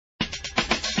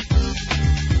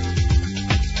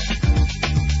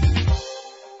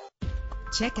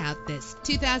Check out this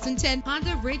 2010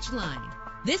 Honda Ridgeline.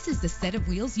 This is the set of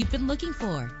wheels you've been looking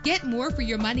for. Get more for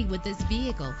your money with this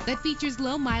vehicle that features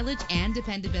low mileage and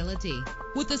dependability.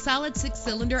 With a solid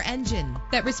 6-cylinder engine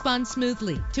that responds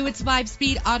smoothly to its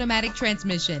 5-speed automatic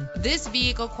transmission. This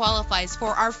vehicle qualifies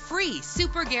for our free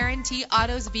Super Guarantee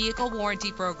Autos Vehicle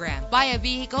Warranty Program. Buy a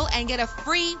vehicle and get a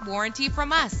free warranty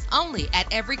from us only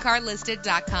at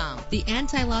everycarlisted.com. The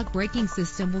anti-lock braking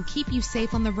system will keep you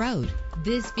safe on the road.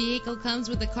 This vehicle comes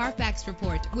with a Carfax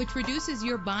report, which reduces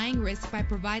your buying risk by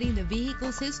providing the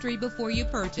vehicle's history before you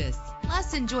purchase.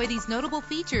 Plus, enjoy these notable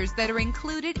features that are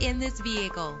included in this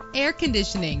vehicle: air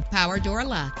conditioning, power door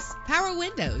locks, power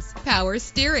windows, power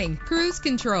steering, cruise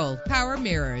control, power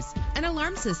mirrors, an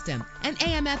alarm system, an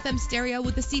AM/FM stereo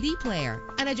with a CD player,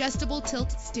 an adjustable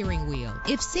tilt steering wheel.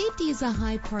 If safety is a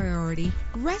high priority,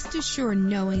 rest assured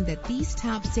knowing that these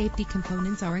top safety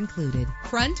components are included: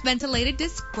 front ventilated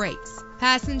disc brakes,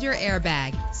 passenger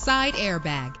airbag, side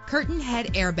airbag, curtain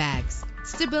head airbags,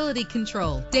 stability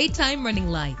control, daytime running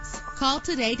lights. Call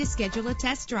today to schedule a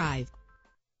test drive.